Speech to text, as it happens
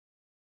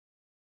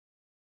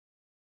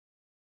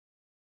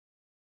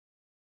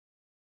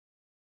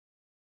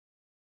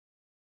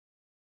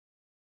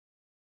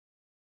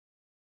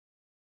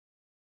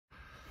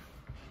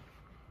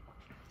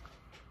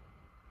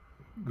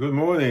Good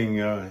morning,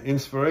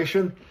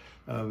 Inspiration,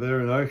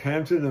 there in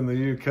Oakhampton in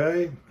the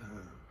UK.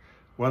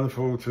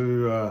 Wonderful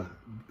to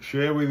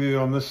share with you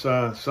on this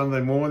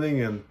Sunday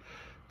morning and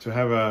to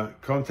have a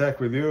contact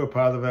with you, a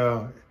part of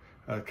our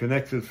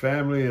connected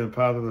family and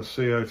part of the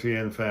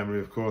COTN family,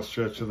 of course,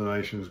 Church of the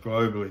Nations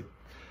globally.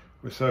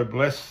 We're so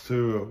blessed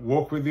to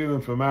walk with you,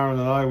 and for Maren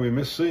and I, we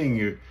miss seeing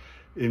you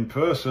in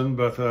person,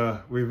 but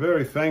we're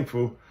very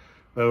thankful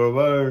that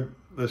although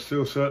there's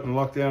still certain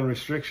lockdown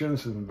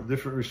restrictions and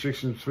different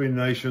restrictions between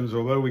nations,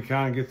 although we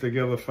can't get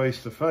together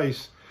face to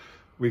face,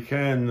 we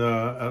can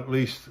at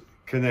least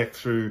connect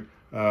through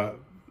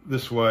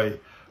this way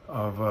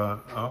of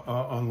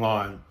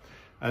online.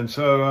 And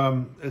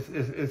so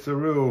it's a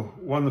real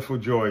wonderful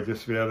joy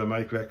just to be able to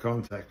make that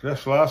contact.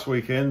 Just last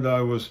weekend,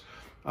 I was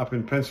up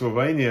in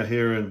Pennsylvania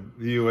here in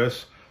the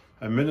US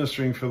and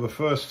ministering for the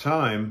first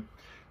time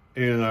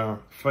in a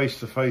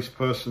face-to-face,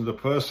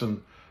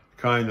 person-to-person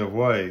kind of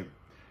way.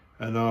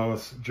 And I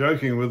was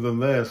joking with them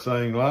there,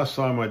 saying last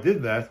time I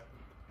did that,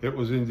 it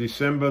was in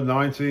December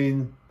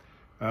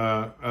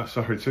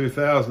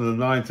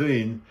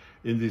 2019,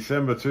 in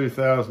December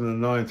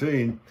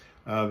 2019,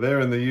 there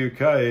in the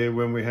UK,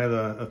 when we had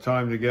a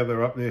time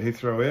together up near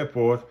Heathrow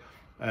Airport,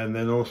 and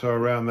then also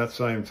around that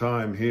same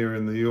time here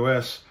in the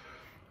US.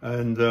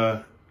 And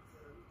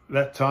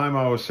that time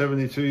I was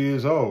 72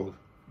 years old.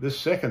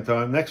 This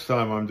next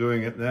time I'm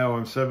doing it now,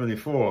 I'm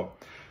 74.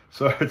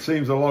 So it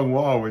seems a long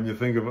while when you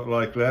think of it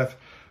like that.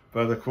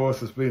 But of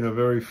course, it's been a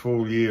very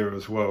full year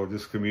as well,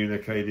 just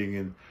communicating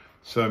in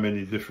so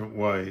many different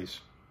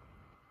ways.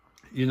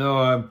 You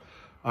know,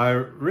 I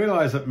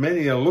realize that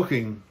many are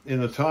looking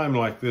in a time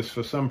like this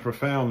for some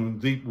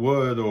profound, deep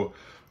word or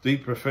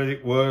deep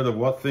prophetic word of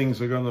what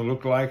things are going to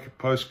look like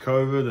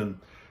post-COVID, and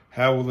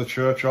how will the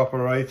church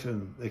operate,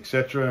 and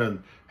etc.,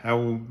 and how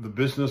will the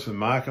business and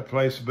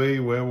marketplace be,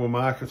 where will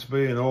markets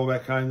be, and all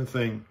that kind of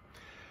thing.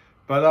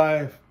 But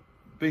I've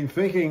been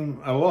thinking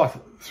a lot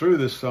through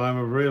this time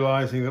of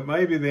realizing that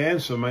maybe the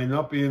answer may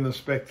not be in the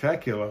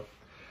spectacular,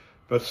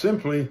 but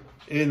simply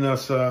in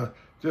us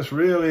just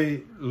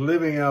really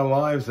living our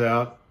lives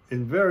out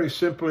in very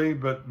simply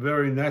but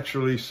very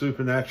naturally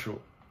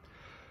supernatural.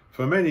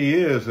 For many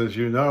years, as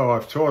you know,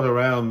 I've taught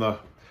around the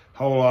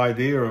whole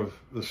idea of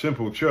the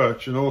simple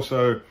church, and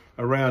also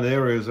around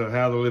areas of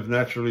how to live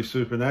naturally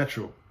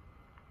supernatural.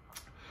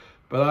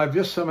 But I've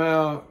just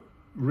somehow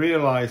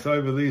realized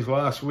over these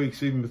last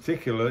weeks in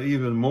particular,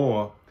 even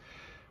more,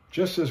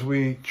 just as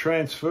we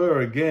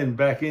transfer again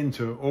back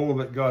into all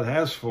that God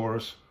has for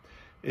us,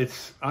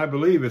 I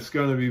believe it's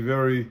going to be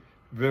very,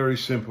 very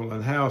simple,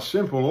 and how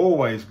simple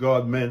always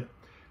God meant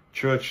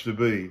church to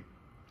be.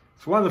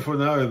 It's wonderful to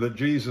know that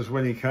Jesus,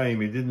 when he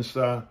came, he didn't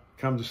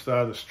come to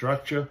start a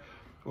structure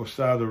or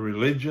start a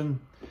religion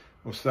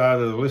or start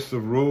a list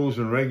of rules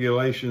and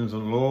regulations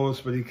and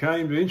laws, but he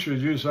came to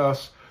introduce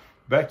us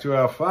back to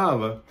our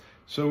Father,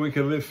 so we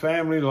can live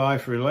family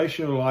life,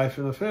 relational life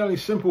in a fairly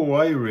simple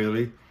way,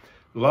 really,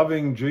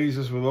 loving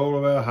Jesus with all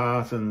of our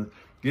heart and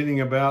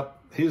getting about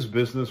his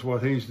business,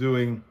 what he's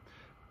doing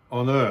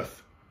on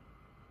earth.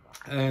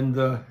 And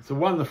it's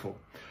wonderful.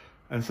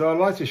 And so I'd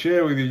like to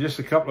share with you just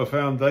a couple of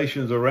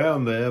foundations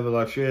around there that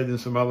I've shared in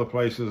some other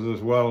places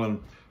as well, and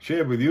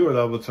shared with you at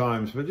other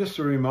times, but just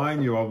to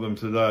remind you of them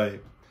today.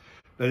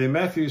 That in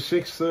Matthew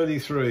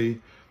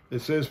 6:33,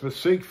 it says, "But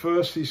seek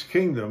first his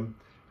kingdom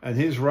and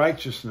his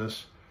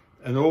righteousness,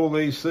 and all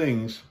these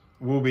things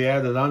will be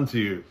added unto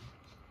you."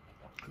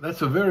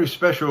 That's a very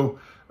special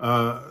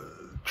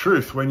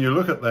truth when you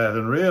look at that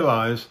and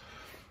realize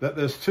that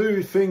there's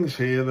two things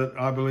here that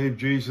I believe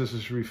Jesus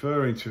is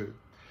referring to.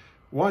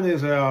 One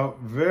is our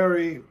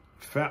very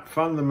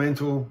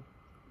fundamental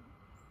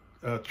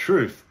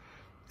truth,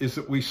 is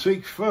that we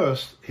seek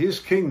first his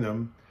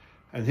kingdom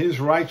and his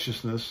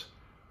righteousness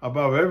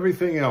above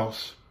everything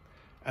else,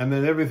 and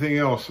then everything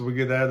else will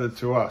get added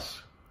to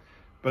us.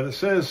 But it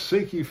says,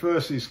 seek ye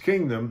first his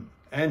kingdom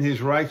and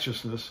his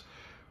righteousness,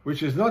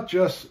 which is not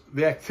just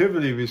the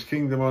activity of his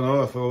kingdom on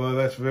earth, although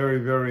that's very,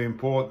 very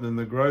important in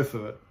the growth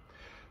of it,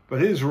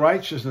 but his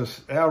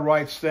righteousness, our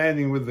right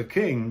standing with the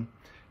King,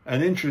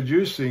 and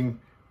introducing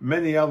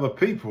many other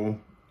people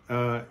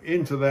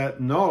into that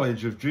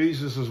knowledge of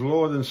Jesus as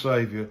Lord and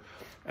Savior,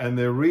 and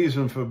their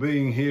reason for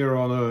being here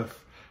on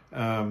earth,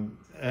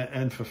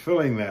 and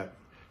fulfilling that.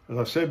 As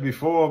I've said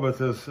before,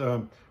 but as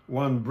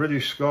one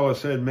British scholar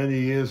said many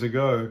years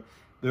ago,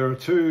 there are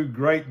two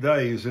great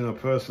days in a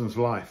person's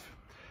life.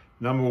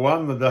 Number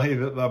one, the day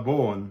that they're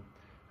born,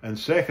 and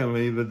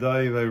secondly, the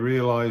day they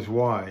realize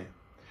why.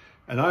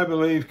 And I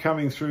believe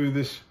coming through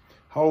this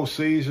whole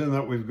season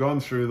that we've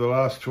gone through the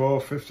last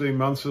 12, 15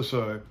 months or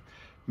so,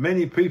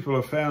 many people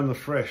have found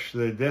afresh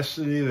their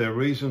destiny, their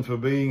reason for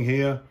being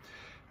here.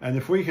 And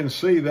if we can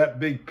see that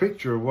big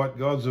picture of what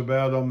God's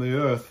about on the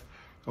earth,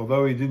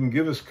 although he didn't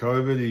give us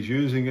COVID, he's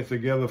using it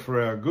together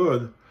for our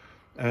good,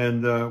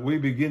 and we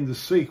begin to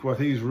seek what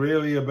he's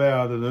really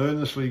about and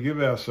earnestly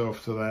give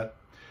ourselves to that,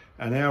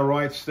 and our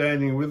right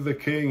standing with the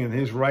King and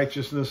his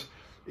righteousness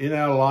in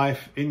our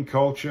life, in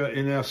culture,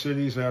 in our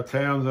cities, our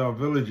towns, our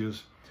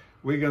villages,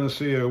 we're going to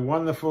see a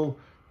wonderful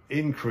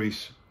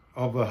increase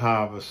of the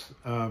harvest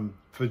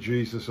for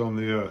Jesus on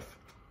the earth.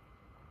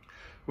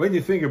 When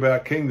you think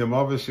about kingdom,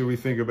 obviously we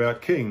think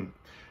about king.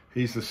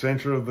 He's the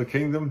center of the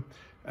kingdom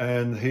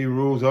and he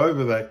rules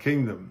over that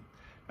kingdom.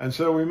 And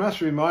so we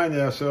must remind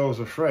ourselves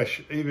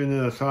afresh, even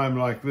in a time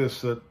like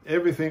this, that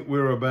everything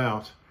we're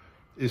about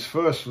is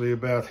firstly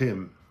about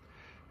him.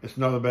 It's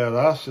not about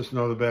us. It's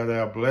not about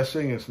our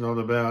blessing. It's not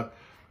about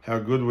how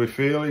good we're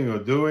feeling or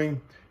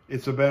doing.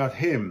 It's about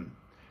him.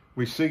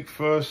 We seek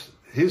first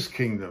his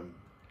kingdom,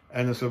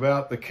 and it's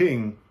about the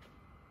king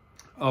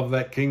of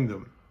that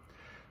kingdom.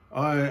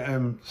 I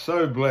am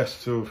so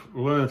blessed to have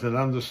learnt and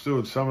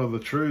understood some of the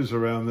truths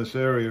around this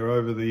area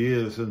over the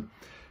years, and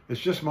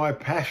it's just my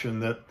passion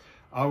that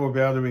I will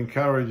be able to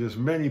encourage as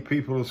many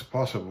people as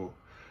possible,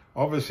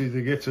 obviously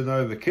to get to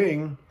know the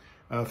King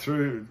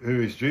through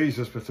who is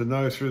Jesus, but to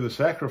know through the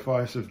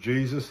sacrifice of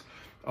Jesus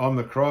on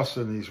the cross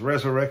and his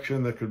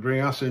resurrection that could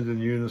bring us into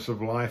newness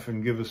of life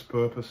and give us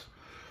purpose,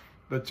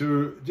 but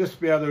to just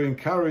be able to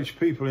encourage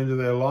people into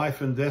their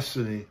life and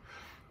destiny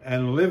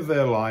and live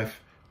their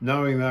life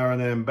knowing they're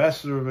an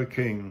ambassador of a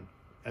king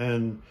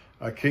and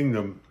a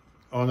kingdom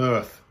on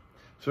earth.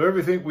 So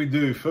everything we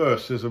do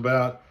first is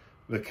about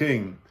the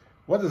King.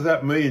 What does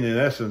that mean in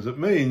essence? It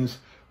means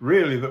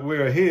really that we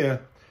are here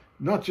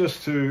not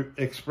just to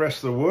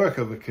express the work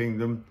of the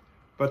kingdom,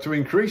 but to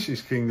increase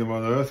his kingdom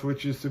on earth,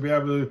 which is to be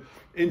able to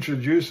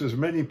introduce as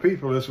many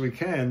people as we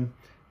can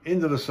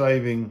into the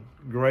saving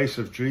grace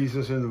of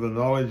Jesus, into the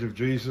knowledge of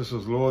Jesus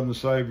as Lord and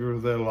Savior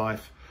of their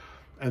life,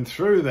 and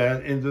through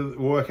that into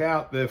work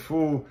out their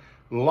full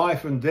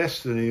life and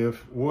destiny of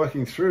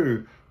working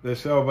through their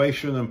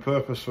salvation and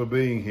purpose for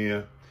being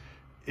here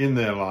in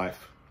their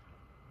life.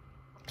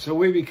 So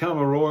we become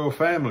a royal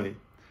family.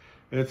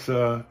 It's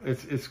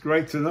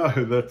great to know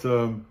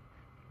that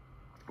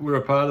we're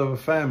a part of a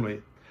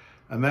family,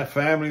 and that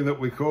family that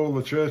we call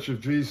the Church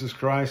of Jesus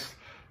Christ,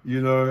 you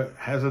know,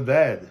 has a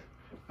dad,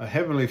 a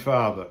heavenly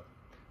Father,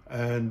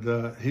 and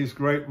his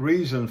great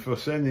reason for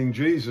sending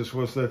Jesus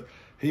was that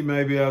he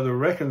may be able to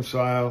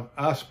reconcile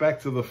us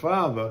back to the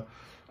Father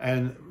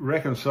and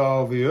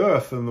reconcile the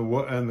earth and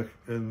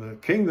the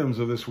kingdoms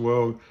of this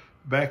world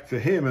back to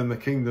him and the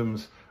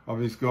kingdoms of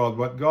his God.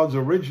 What God's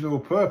original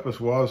purpose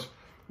was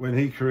when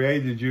he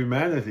created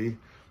humanity,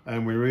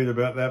 and we read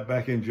about that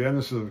back in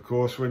Genesis, of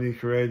course, when he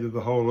created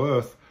the whole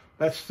earth.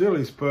 That's still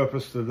his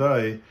purpose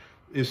today,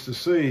 is to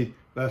see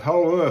that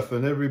whole earth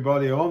and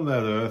everybody on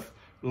that earth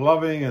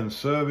loving and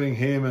serving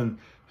him and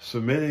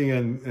submitting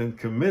and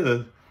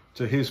committed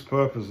to his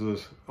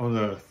purposes on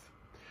earth.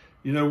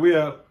 You know, we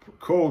are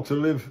called to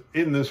live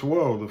in this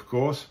world, of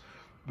course,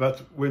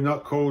 but we're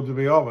not called to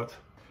be of it.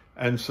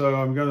 And so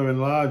I'm going to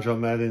enlarge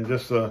on that in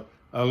just a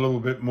little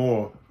bit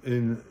more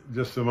in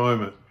just a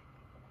moment.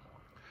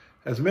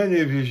 As many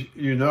of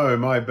you know,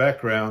 my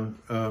background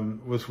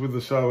was with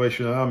the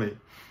Salvation Army.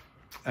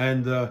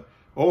 And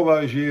all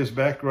those years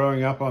back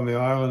growing up on the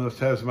island of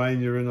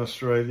Tasmania in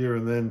Australia,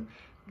 and then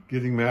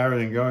getting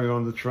married and going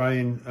on the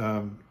train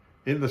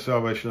in the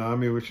Salvation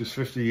Army, which is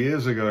 50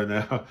 years ago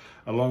now,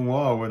 a long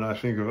while when I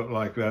think of it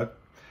like that.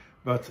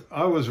 But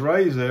I was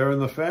raised there,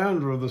 and the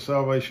founder of the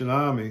Salvation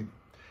Army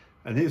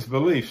and his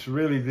beliefs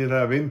really did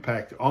have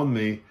impact on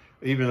me,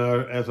 even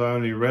though as I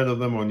only read of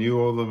them or knew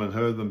of them and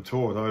heard them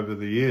taught over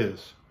the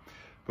years.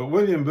 But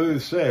William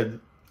Booth said,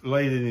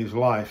 late in his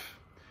life,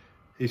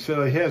 he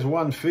said he has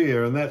one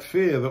fear, and that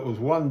fear that was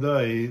one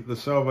day the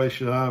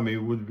Salvation Army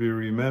would be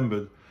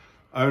remembered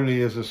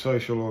only as a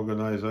social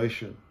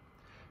organization.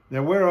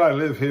 Now, where I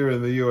live here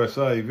in the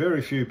USA,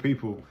 very few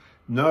people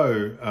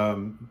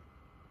know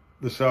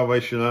the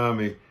Salvation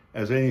Army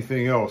as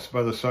anything else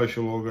but a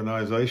social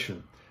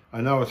organization. I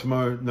know it's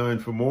known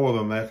for more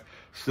than that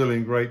still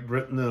in Great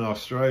Britain and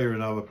Australia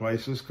and other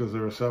places, because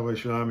there are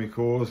Salvation Army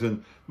corps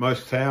in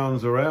most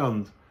towns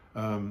around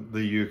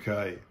the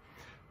UK.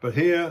 But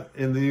here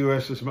in the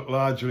US, it's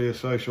largely a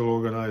social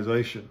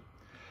organization.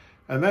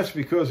 And that's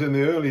because in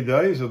the early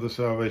days of the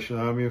Salvation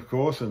Army, of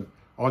course, and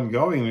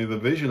ongoingly the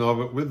vision of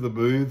it with the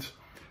Booths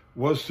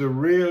was to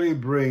really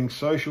bring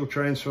social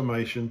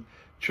transformation,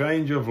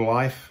 change of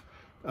life,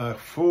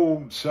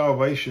 full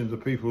salvation to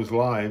people's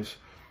lives,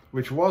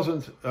 which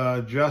wasn't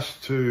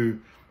just to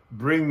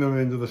bring them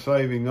into the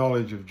saving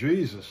knowledge of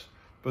Jesus,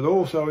 but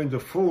also into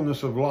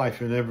fullness of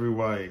life in every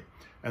way,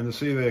 and to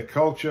see their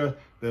culture,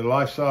 their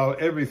lifestyle,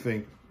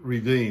 everything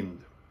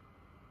redeemed.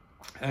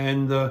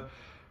 And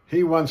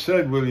he once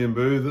said, William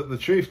Booth, that the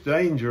chief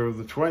danger of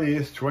the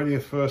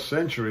 21st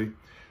century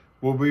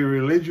will be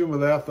religion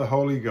without the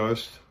Holy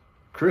Ghost,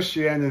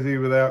 Christianity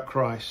without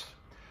Christ,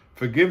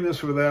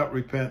 forgiveness without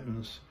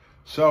repentance,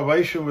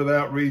 salvation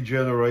without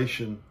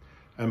regeneration,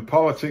 and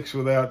politics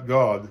without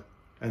God,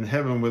 and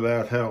heaven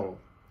without hell.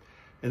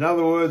 In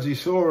other words, he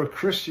saw a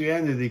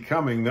Christianity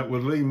coming that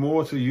would lead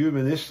more to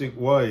humanistic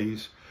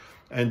ways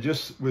and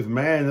just with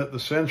man at the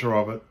center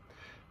of it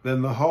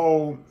than the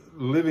whole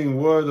living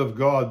word of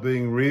God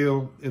being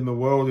real in the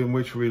world in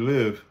which we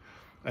live,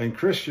 and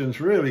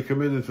Christians really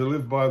committed to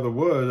live by the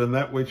word and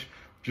that which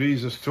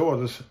Jesus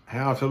taught us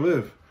how to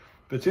live.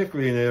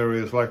 particularly in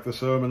areas like the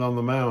Sermon on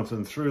the Mount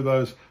and through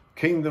those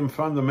kingdom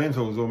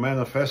fundamentals or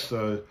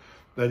manifesto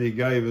that he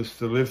gave us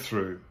to live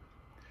through.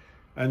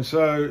 And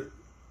so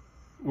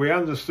we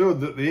understood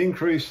that the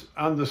increased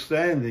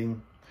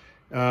understanding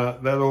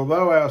that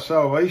although our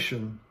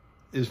salvation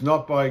is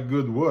not by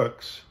good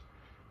works,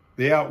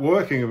 the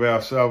outworking of our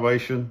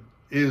salvation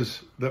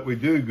is that we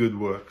do good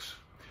works.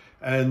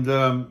 And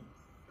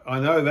I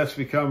know that's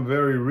become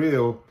very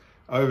real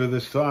over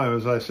this time.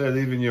 As I said,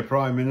 even your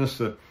Prime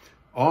Minister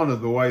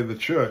honoured the way the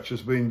church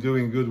has been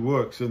doing good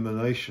works in the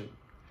nation.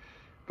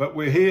 But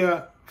we're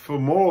here for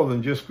more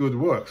than just good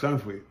works,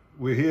 aren't we?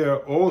 We're here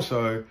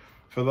also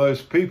for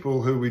those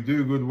people who we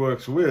do good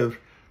works with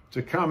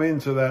to come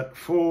into that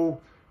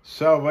full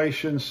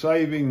salvation,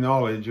 saving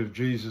knowledge of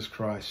Jesus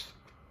Christ.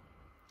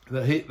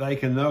 That they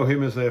can know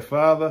him as their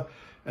Father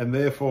and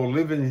therefore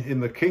live in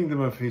the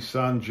kingdom of his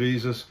Son,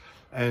 Jesus,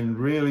 and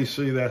really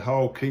see that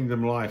whole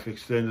kingdom life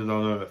extended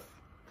on earth.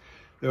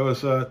 There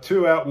was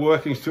two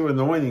outworkings, two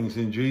anointings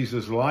in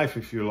Jesus' life,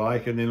 if you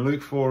like, and in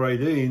Luke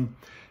 4:18,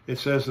 it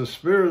says, "The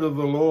Spirit of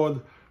the Lord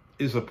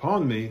is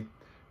upon me,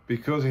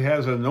 because he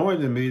has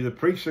anointed me to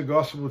preach the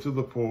gospel to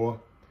the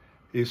poor.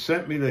 He has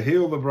sent me to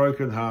heal the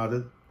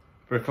brokenhearted,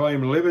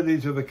 proclaim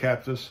liberty to the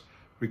captives,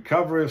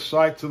 recovery of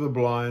sight to the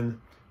blind,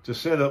 to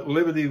set at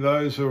liberty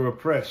those who are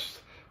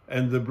oppressed,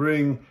 and to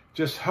bring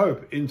just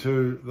hope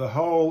into the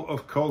whole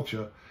of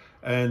culture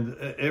and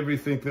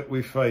everything that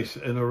we face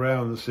and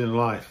around us in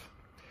life."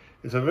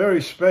 It's a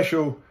very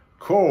special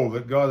call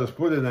that God has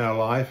put in our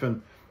life,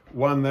 and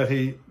one that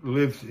he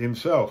lived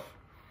himself.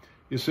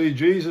 You see,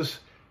 Jesus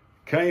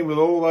came with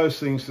all those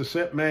things to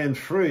set man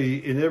free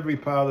in every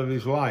part of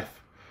his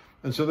life.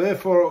 And so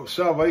therefore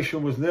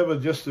salvation was never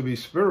just to be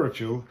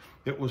spiritual,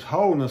 it was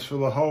wholeness for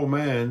the whole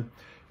man.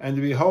 And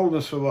to be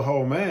wholeness for the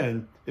whole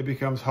man, it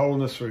becomes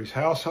wholeness for his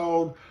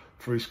household,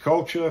 for his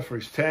culture, for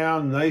his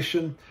town,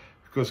 nation,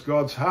 because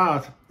God's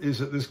heart is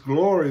that this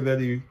glory that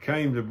he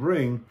came to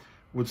bring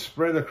would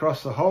spread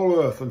across the whole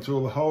earth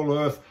until the whole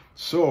earth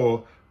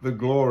saw the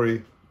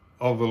glory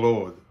of the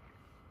Lord.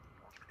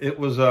 It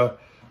was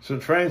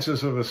St.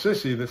 Francis of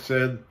Assisi that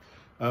said,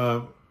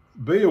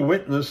 "Be a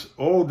witness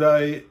all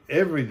day,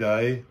 every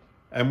day,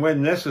 and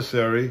when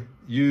necessary,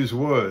 use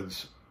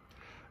words."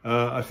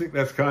 I think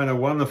that's kind of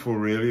wonderful,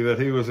 really, that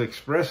he was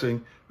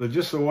expressing that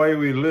just the way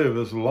we live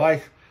as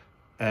light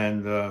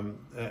and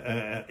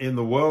in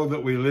the world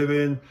that we live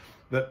in,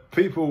 that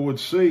people would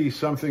see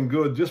something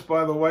good just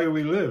by the way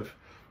we live,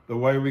 the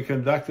way we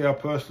conduct our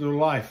personal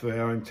life,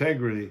 our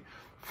integrity,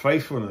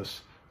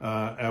 faithfulness,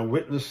 our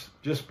witness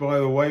just by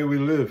the way we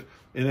live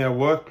in our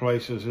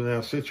workplaces, in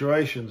our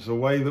situations, the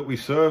way that we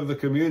serve the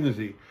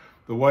community,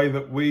 the way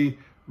that we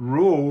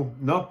rule,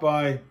 not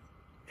by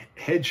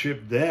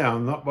headship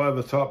down, not by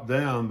the top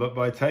down, but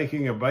by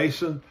taking a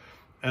basin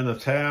and a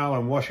towel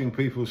and washing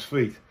people's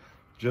feet,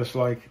 just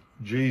like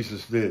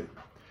Jesus did.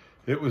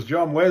 It was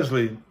John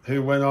Wesley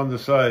who went on to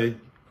say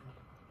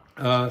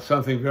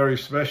something very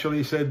special.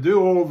 He said,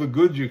 "Do all the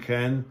good you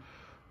can,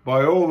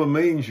 by all the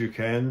means you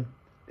can,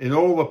 in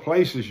all the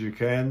places you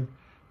can,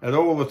 at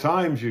all the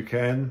times you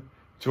can,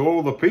 to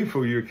all the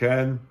people you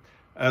can,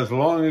 as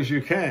long as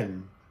you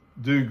can,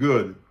 do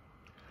good."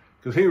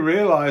 Because he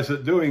realized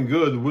that doing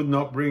good would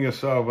not bring us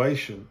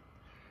salvation.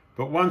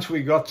 But once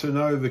we got to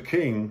know the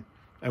King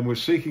and were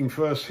seeking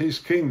first his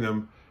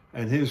kingdom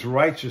and his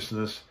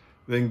righteousness,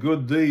 then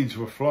good deeds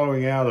were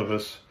flowing out of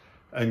us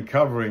and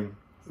covering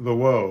the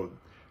world.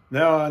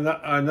 Now,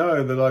 I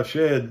know that I've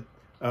shared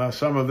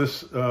some of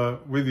this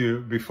with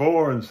you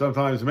before and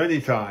sometimes many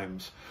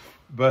times,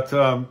 but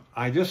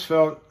I just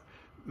felt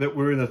that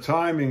we're in a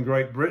time in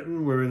Great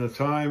Britain, we're in a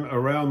time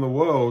around the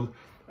world,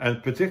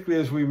 and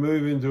particularly as we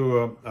move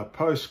into a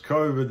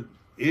post-COVID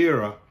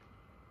era,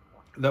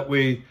 that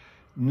we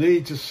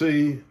need to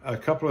see a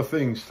couple of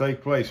things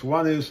take place.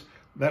 One is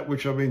that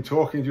which I've been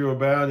talking to you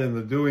about in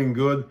the doing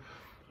good,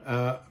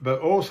 but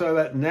also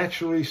that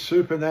naturally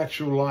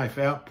supernatural life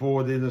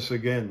outpoured in us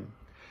again.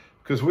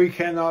 Because we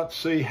cannot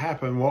see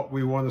happen what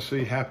we want to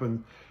see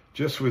happen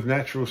just with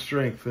natural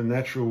strength and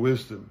natural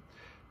wisdom.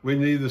 We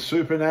need the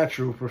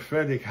supernatural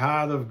prophetic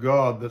heart of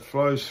God that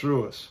flows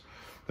through us,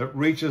 that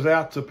reaches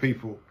out to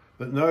people,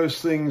 that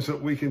knows things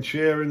that we can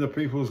share into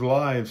people's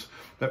lives,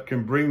 that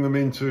can bring them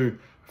into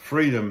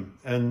freedom.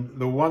 And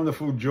the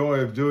wonderful joy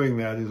of doing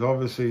that is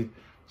obviously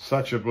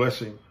such a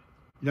blessing.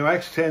 You know,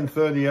 Acts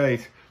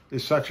 10:38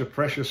 is such a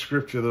precious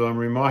scripture that I'm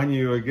reminding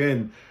you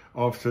again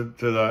of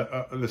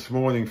this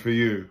morning for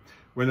you,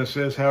 when it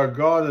says how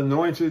God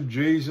anointed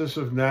Jesus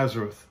of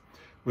Nazareth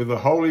with the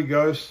Holy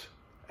Ghost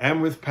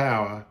and with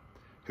power,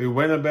 who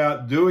went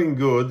about doing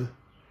good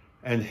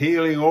and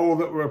healing all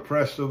that were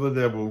oppressed of the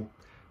devil,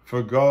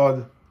 for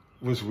God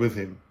was with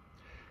him.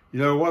 You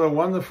know, what a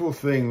wonderful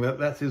thing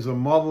that is a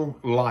model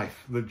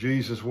life that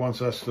Jesus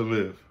wants us to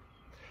live.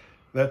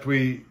 That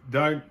we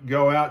don't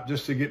go out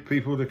just to get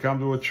people to come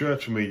to a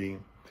church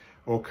meeting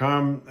or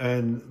come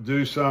and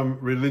do some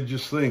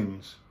religious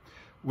things.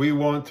 We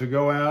want to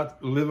go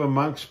out, live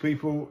amongst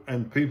people,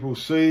 and people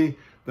see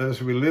that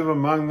as we live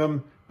among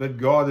them, that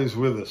God is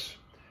with us.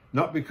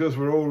 not because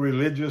we're all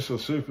religious or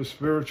super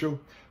spiritual,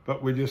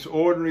 but we're just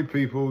ordinary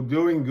people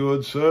doing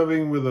good,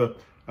 serving with a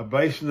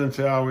basin and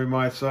towel, we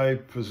might say,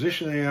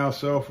 positioning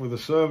ourselves with a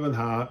servant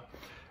heart,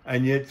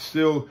 and yet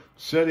still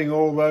setting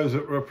all those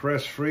that were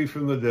oppressed free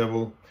from the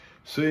devil,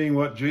 seeing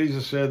what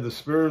Jesus said, the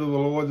Spirit of the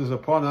Lord is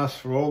upon us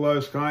for all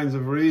those kinds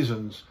of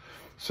reasons,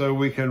 so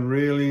we can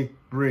really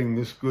bring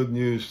this good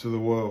news to the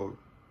world.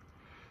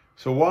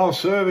 So while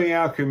serving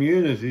our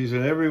communities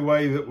in every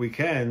way that we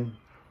can,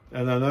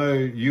 and I know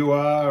you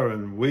are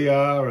and we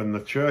are and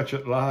the church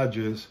at large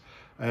is,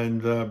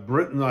 and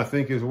Britain, I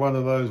think, is one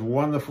of those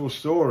wonderful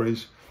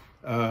stories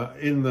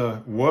in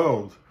the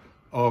world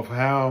of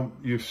how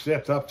you've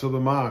stepped up to the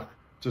mark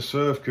to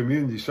serve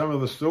communities. Some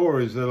of the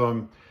stories that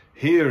I'm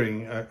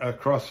hearing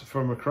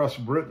from across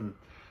Britain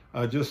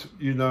are just,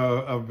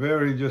 are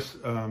very just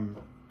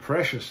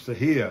precious to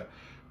hear,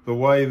 the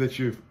way that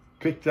you've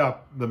picked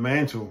up the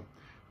mantle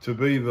to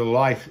be the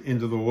light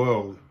into the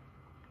world.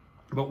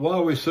 But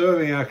while we're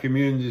serving our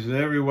communities in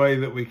every way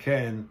that we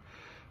can,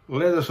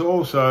 let us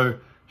also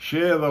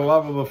share the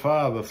love of the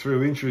Father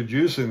through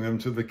introducing them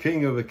to the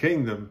King of the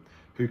Kingdom,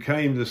 who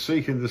came to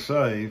seek and to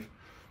save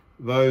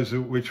those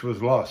which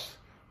was lost.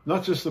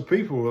 Not just the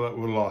people that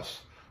were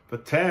lost,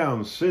 but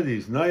towns,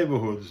 cities,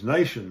 neighborhoods,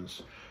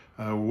 nations,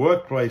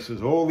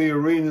 workplaces, all the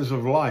arenas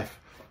of life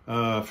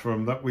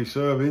from that we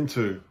serve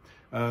into,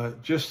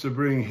 just to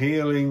bring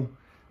healing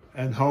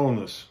and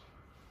wholeness.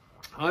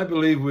 I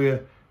believe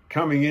we're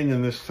coming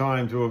in this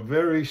time to a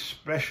very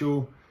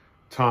special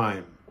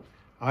time.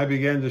 I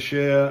began to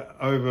share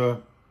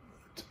over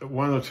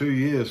 1 or 2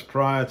 years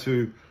prior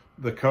to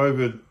the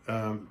COVID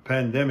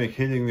pandemic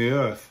hitting the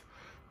earth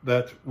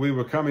that we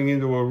were coming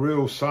into a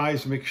real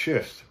seismic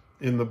shift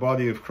in the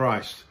body of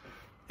Christ,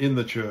 in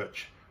the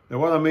church. Now,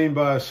 what I mean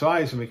by a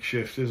seismic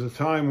shift is a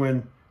time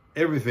when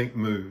everything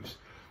moves.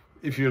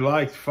 If you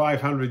liked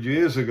 500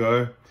 years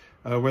ago,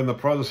 when the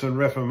Protestant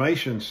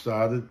Reformation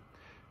started,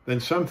 then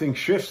something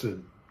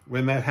shifted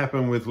when that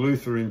happened with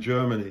Luther in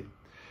Germany.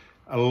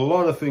 A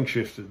lot of things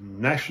shifted.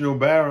 National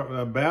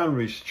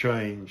boundaries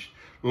changed,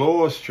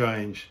 laws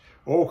changed,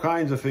 all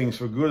kinds of things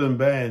for good and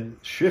bad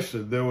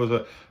shifted. There was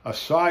a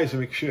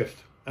seismic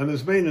shift. And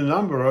there's been a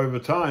number over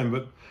time,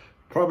 but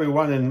probably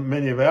one in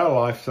many of our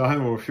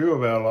lifetime, or a few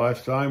of our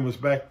lifetime, was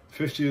back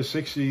 50 or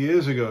 60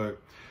 years ago,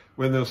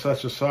 when there was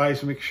such a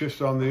seismic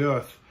shift on the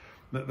earth,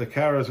 that the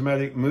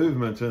charismatic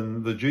movement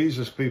and the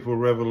Jesus People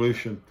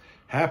revolution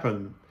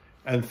happened,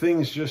 and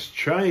things just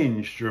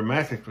changed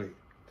dramatically.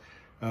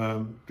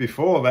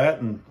 Before that,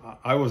 and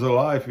I was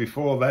alive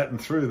before that and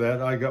through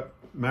that,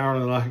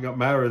 Marilyn and I got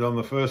married on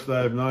the first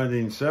day of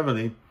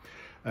 1970,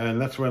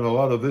 and that's when a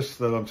lot of this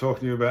that I'm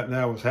talking to you about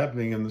now was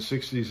happening in the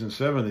 60s and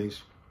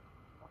 70s.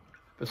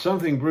 But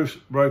something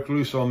broke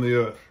loose on the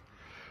earth.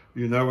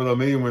 You know what I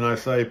mean when I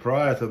say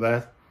prior to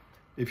that,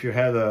 if you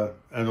had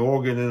an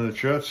organ in a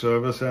church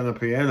service and a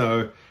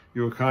piano,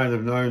 you were kind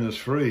of known as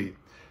free.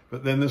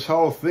 But then this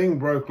whole thing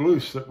broke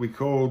loose that we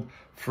called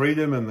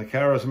freedom, and the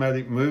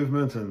charismatic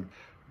movement, and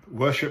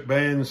worship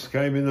bands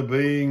came into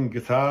being,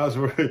 guitars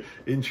were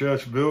in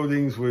church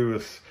buildings, we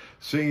were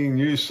singing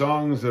new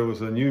songs, there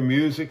was a new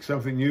music,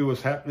 something new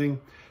was happening,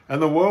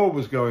 and the world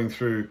was going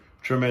through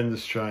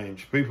tremendous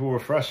change. People were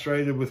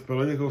frustrated with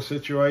political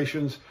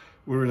situations.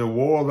 We were in a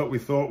war that we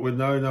thought would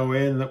know no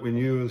end, that we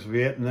knew as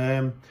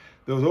Vietnam.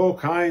 There was all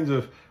kinds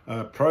of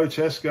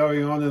protests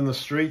going on in the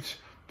streets,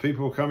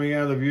 people coming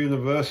out of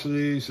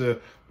universities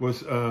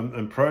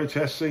and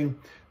protesting.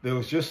 There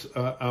was just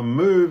a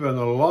move and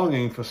a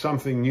longing for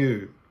something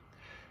new.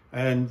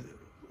 And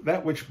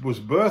that which was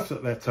birthed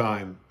at that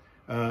time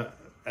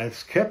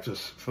has kept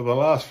us for the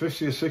last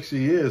 50 or 60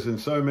 years in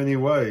so many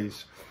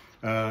ways,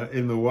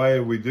 in the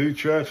way we do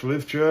church,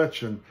 live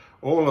church, and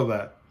all of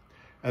that.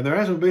 And there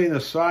hasn't been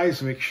a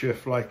seismic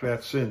shift like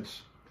that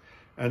since.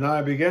 And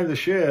I began to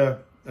share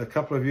a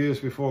couple of years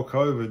before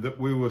COVID that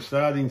we were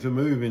starting to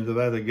move into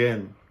that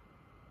again.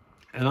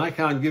 And I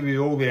can't give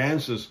you all the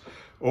answers,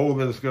 all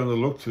that it's going to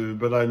look to,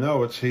 but I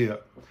know it's here.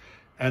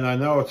 And I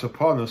know it's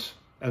upon us.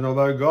 And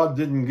although God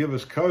didn't give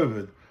us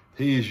COVID,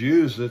 he has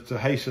used it to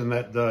hasten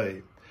that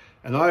day.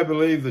 And I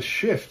believe the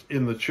shift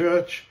in the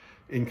church,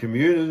 in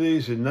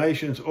communities, in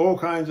nations, all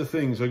kinds of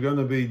things are going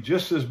to be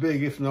just as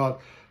big, if not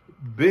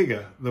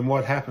bigger, than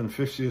what happened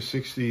 50 or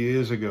 60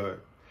 years ago.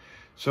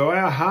 So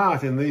our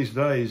heart in these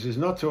days is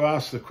not to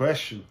ask the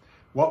question,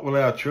 what will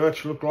our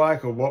church look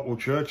like, or what will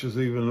churches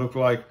even look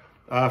like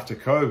after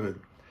COVID?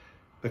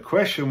 The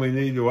question we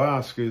need to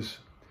ask is,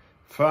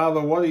 Father,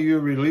 what are you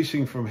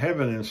releasing from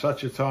heaven in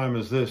such a time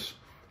as this?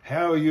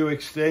 How are you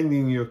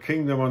extending your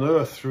kingdom on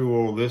earth through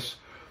all this?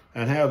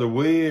 And how do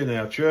we in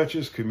our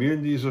churches,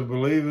 communities of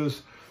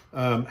believers,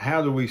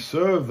 how do we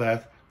serve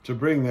that to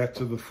bring that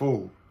to the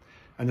full?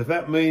 And if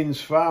that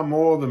means far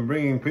more than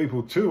bringing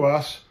people to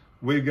us,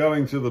 we're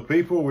going to the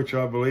people, which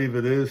I believe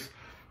it is.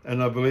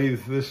 And I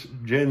believe this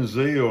Gen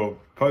Z or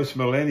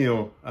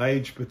post-millennial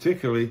age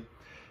particularly,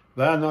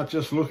 they're not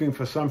just looking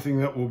for something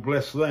that will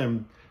bless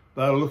them,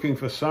 they're looking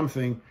for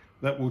something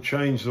that will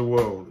change the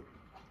world.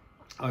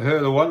 I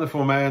heard a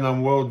wonderful man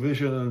on World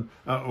Vision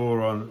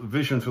or on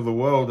Vision for the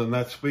World, and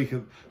that speak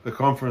at the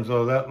conference I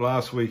was at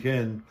last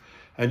weekend,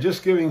 and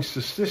just giving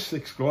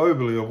statistics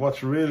globally of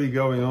what's really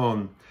going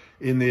on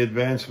in the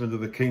advancement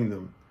of the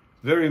kingdom.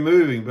 Very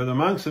moving, but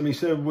amongst them he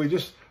said, we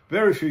just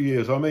very few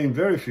years, I mean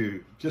very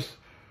few, just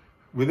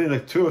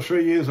within 2 or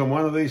 3 years on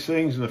one of these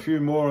things and a few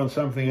more on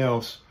something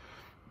else,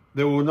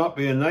 there will not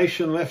be a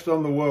nation left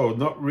on the world,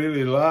 not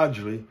really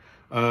largely,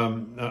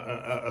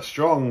 a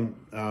strong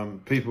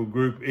people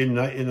group in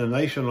a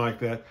nation like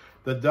that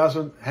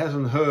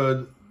hasn't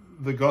heard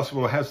the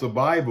gospel or has the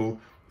Bible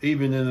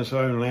even in its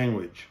own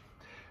language.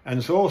 And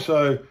it's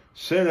also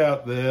said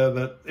out there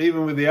that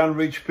even with the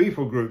unreached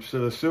people groups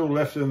that are still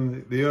left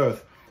in the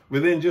earth,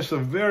 within just a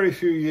very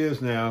few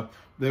years now,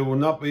 there will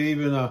not be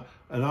even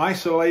an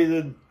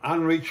isolated,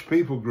 unreached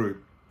people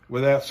group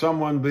without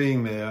someone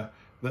being there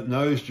that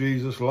knows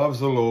Jesus, loves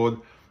the Lord,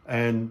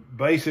 and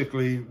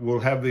basically will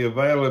have the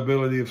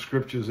availability of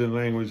scriptures in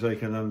language they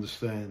can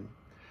understand.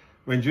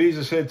 When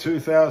Jesus said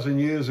 2,000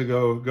 years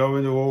ago, go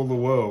into all the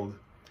world,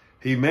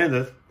 he meant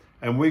it,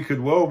 and we could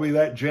well be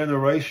that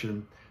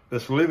generation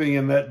that's living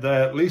in that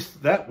day, at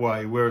least that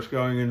way, where it's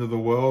going into the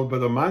world.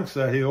 But amongst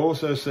that, he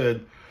also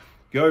said,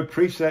 go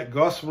preach that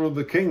gospel of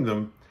the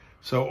kingdom,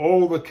 so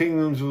all the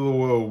kingdoms of the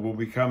world will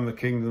become the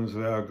kingdoms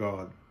of our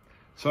God.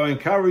 So I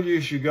encourage you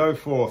as you go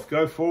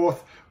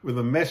forth with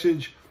a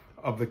message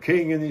of the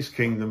King and his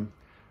kingdom.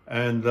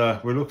 And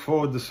we look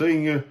forward to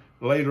seeing you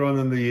later on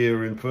in the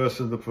year in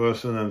person to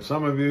person, and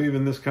some of you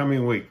even this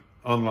coming week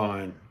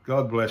online.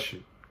 God bless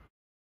you.